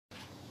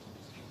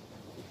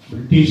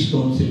British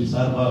council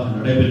சார்பாக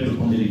நடைபெற்றுக்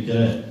கொண்டிருக்கிற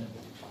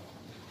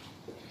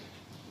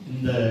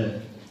இந்த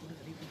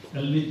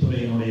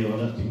கல்வித்துறையினுடைய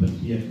வளர்ச்சி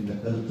பற்றிய இந்த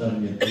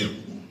கருத்தரங்கத்தில்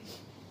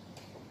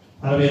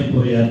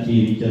வரவேற்புரையாற்றி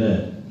இருக்கிற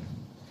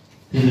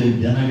திரு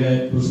ஜனக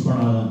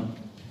புஷ்பநாதன்,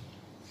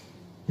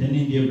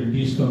 தென்னிந்திய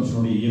பிரிட்டிஷ்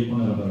கவுன்சிலுடைய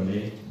இயக்குனர்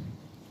அவர்களே,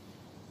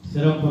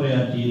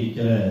 சிறப்புரையாற்றி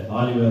இருக்கிற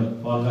ஆலிவர்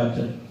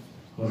பால்காச்சர்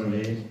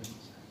அவர்களே,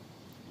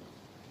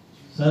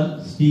 சர்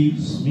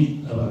ஸ்டீவ்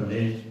ஸ்மித்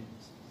அவர்களே,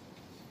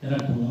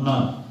 எனக்கு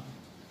முன்னால்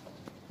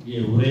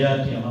இங்கே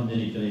உரையாற்றி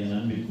அமர்ந்திருக்கிற என்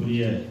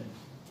அன்பிற்குரிய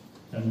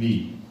தம்பி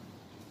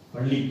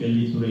பள்ளி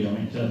கல்வித்துறை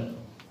அமைச்சர்,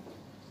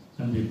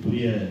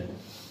 அன்பிற்குரிய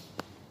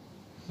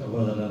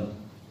சகோதரர்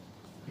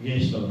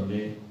மகேஷ்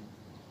அவர்களே,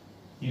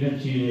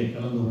 நிகழ்ச்சியிலே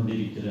கலந்து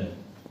கொண்டிருக்கிற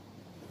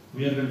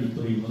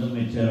உயர்கல்வித்துறை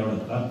முதன்மை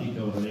செயலாளர் கார்த்திக்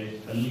அவர்களே,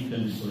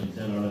 கல்வித்துறை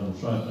செயலாளர்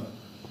உஷா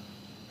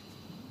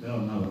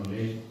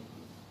அவர்களே,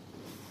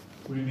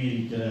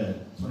 குழுமியிருக்கிற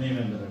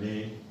துணைவேந்தர்களே,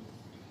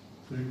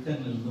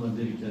 பிரிட்டனிலிருந்து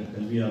வந்திருக்கிற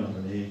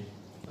கல்வியாளர்களே,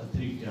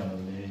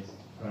 பத்திரிகையாளர்களே,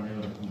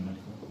 அனைவருக்கும்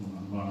வணக்கம்,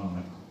 அன்பான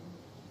வணக்கம்.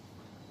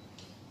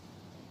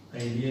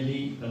 I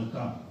really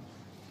welcome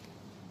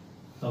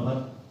our,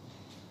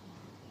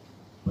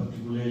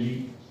 particularly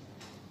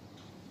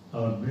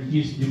our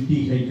British Deputy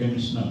High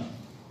Commissioner,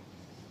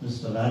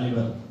 Mr.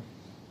 Oliver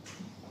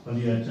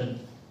Palliacher,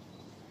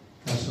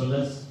 as well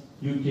as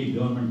UK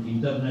Government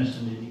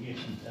International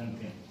Education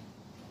Champion,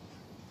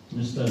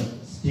 Mr.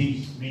 Steve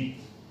Smith,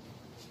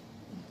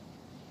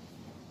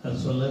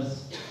 as well as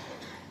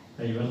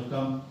I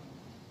welcome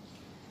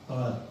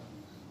our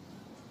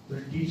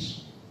British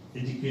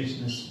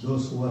educationists,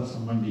 those who are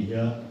summoned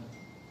here,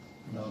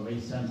 and our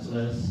Vice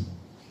Chancellors,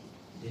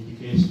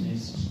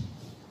 educationists,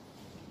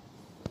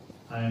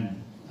 and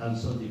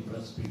also the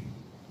press people.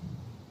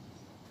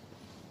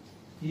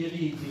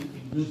 Really,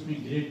 it gives me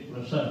great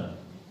pleasure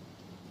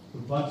to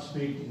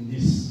participate in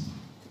this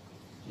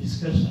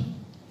discussion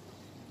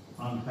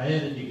on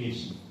higher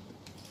education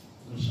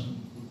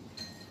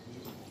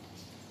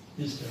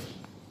discussion.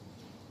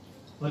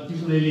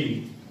 Particularly,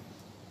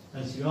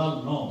 as you all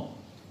know,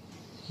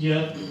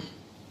 here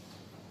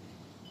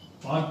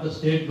what the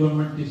state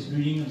government is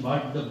doing and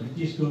what the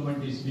British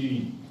government is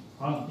doing,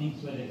 all things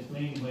were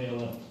explained by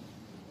our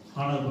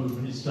Honorable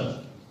Minister,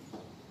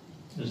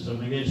 Mr.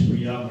 Magesh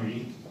Puyamari,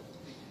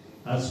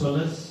 as well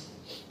as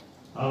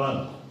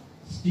our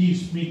Steve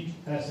Smith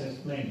has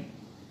explained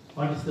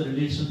what is the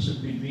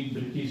relationship between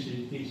British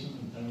education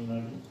and Tamil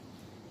Nadu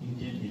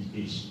Indian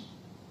education.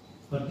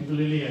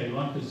 Particularly, I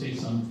want to say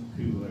some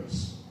few words.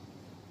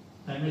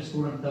 I am a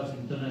student of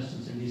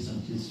international studies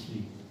and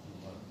history.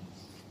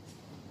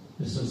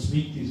 Mr.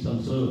 Smith is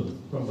also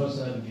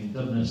professor in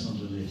international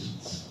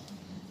relations.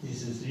 This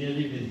is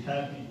really very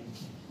happy.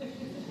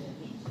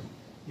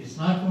 It's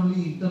not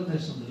only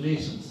international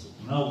relations.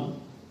 Now,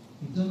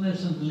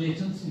 international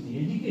relations in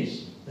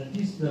education. That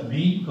is the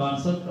main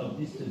concept of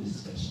this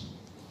discussion.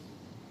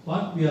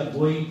 What we are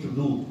going to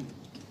do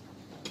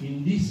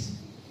in this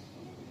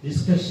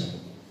discussion,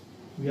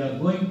 we are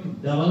going to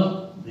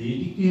develop the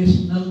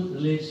educational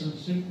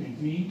relationship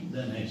between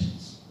the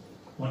nations.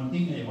 One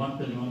thing I want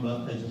to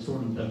remember as a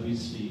student of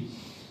history,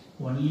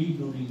 only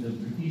during the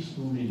British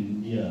rule in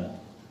India,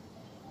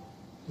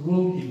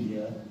 throughout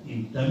India,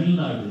 in Tamil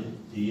Nadu,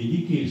 the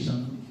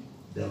education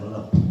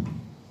developed.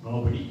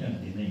 Nobody can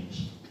deny it.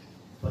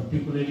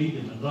 Particularly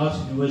the Madras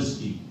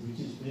University, which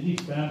is very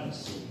famous,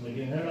 you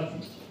may have heard of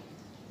it.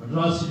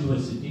 Madras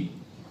University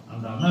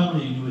and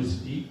Annamalai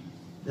University,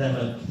 they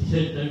were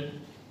created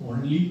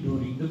only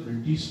during the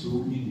British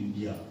rule in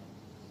India.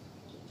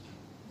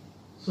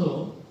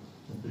 So,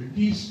 the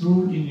British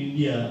rule in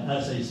India,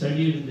 as I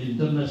studied in the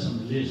international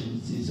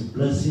relations, is a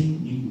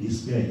blessing in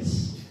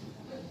disguise.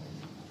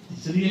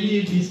 It's really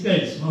a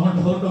disguise, no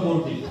doubt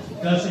about it,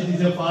 because it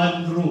is a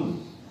foreign rule.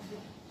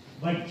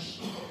 But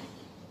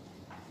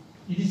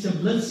it is a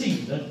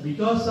blessing that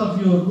because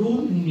of your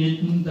rule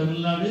in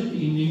Tamil Nadu,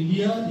 in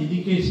India,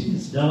 education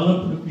is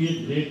developed to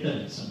a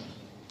greater extent,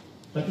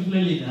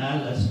 particularly in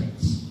all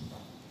aspects.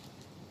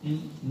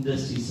 In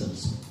industries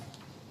also.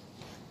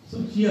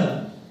 So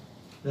here,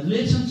 the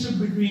relationship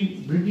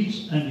between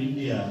British and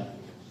India,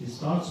 it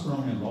starts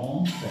from a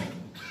long time,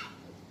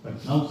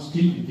 but now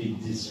still it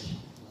exists.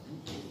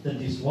 That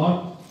is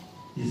what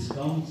this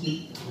council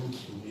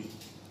rules today.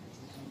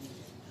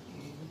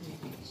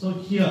 So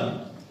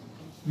here,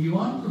 we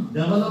want to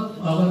develop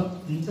our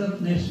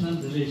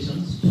international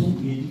relations through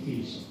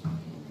education.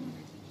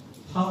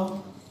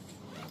 How?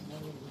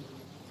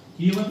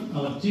 Even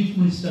our Chief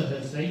Minister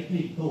has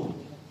rightly told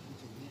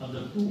of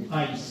the two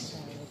I's.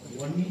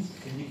 One is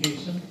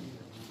education,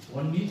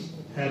 one is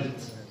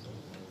health.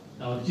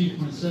 Our Chief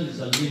Minister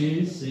is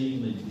always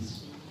saying like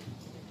this.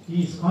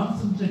 He is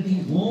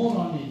concentrating more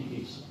on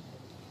education.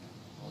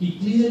 He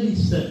clearly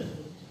said,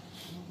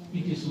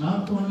 it is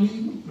not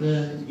only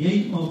the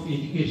aim of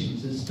education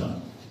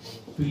system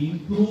to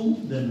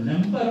improve the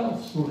number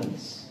of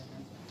students.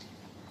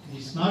 It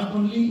is not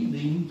only the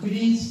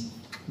increase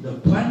the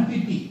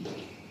quantity,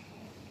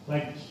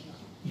 but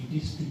it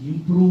is to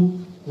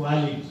improve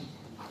quality.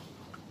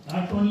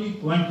 not only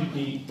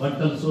quantity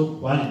but also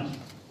quality.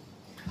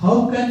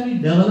 How can we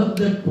develop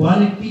the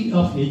quality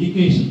of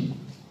education?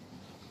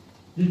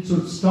 It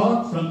should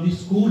start from the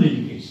school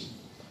education.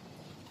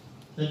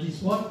 That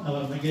is what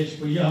our Magesh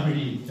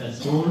Puyamidi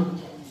has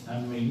told,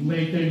 and we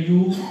invited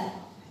you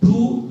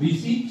to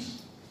visit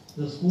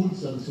the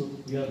schools also.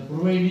 We are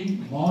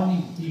providing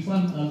morning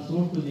tiffin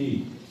also to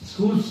the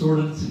school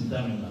students in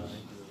Tamil Nadu,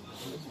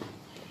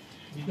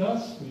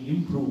 because we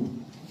improve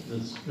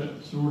the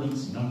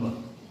students' number.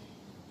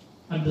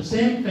 At the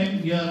same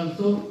time, we are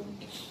also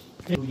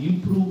to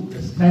improve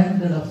the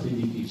standard of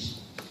education.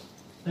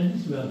 That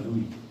is we are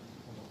doing.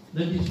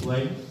 That is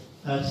why,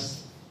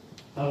 as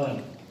our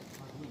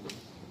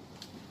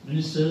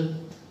Minister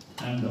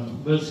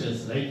and Welsh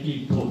has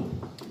rightly told,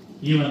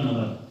 even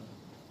our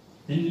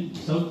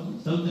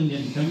South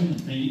Indian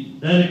Community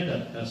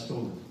Director has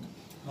told,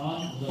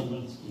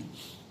 non-Mudalman scheme.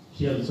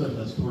 She also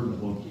has told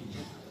about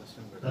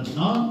it. The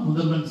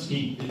non-Mudalman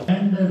scheme, the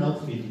standard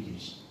of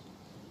education.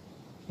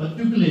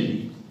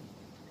 Particularly,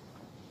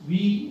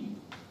 we,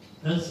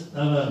 as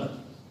our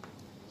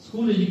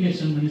School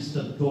Education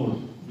Minister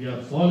told, we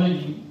are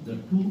following the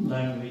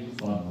two-language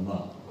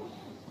formula.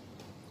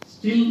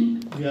 Still,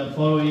 we are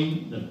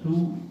following the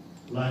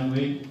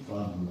two-language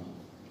formula.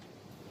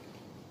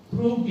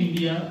 Throughout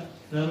India,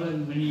 there are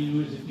many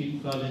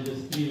universities,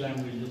 colleges, 3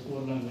 languages,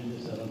 4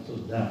 languages are also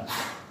there.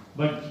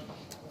 But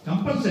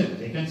compulsory,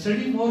 they can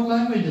study more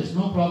languages,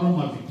 no problem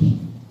of it.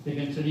 They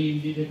can study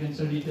Hindi, they can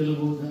study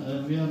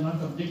Telugu, we are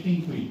not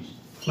objecting to it.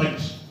 But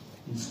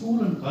in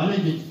school and college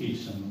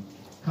education,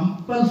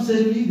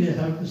 compulsorily they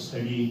have to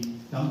study,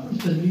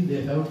 compulsorily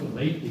they have to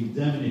write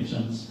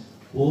examinations,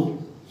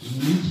 both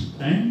English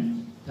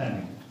and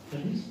Tamil.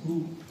 That is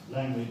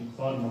two-language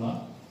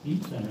formula in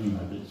Tamil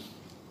Nadu.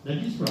 That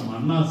is from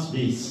Anna's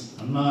days.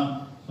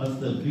 Anna was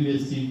the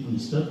previous Chief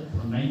Minister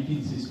from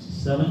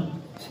 1967.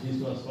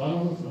 This was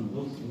followed from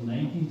those in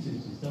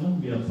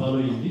 1967. We are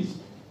following this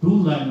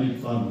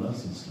two-language formula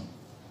system.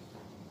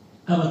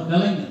 Our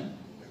Kalanga,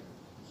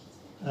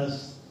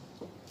 as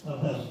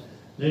our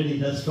lady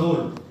has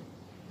told,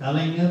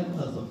 Kalanga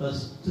was the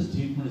first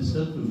Chief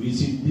Minister to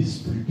visit this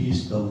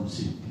British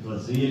Council. It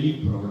was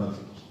really proud of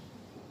it.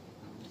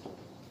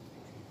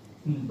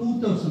 In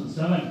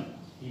 2007,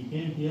 he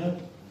came here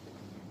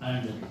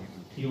and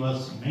he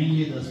was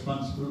mainly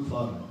responsible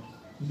for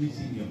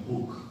releasing a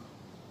book.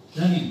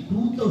 Then in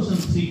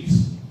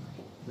 2006,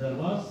 there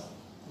was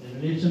a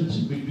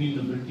relationship between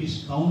the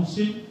British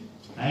Council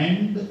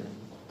and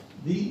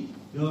the,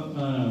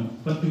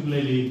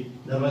 particularly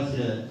there was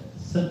a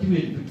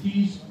certificate,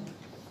 British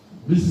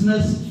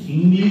Business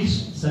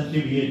English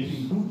Certificate.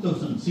 In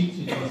 2006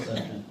 it was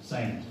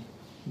signed.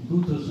 In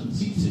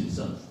 2006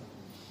 itself.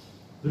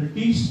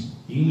 British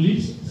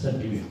English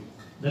Certificate.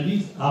 That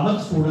is,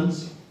 our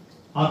students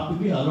are to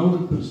be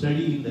allowed to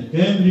study in the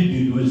Cambridge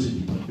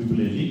University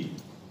particularly.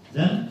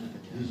 Then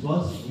this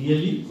was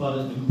really for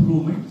the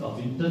improvement of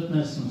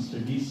international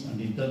studies and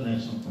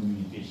international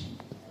communication.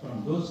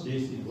 From those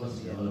days it was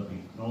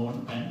developing. No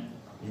one can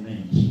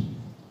deny it.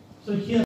 So here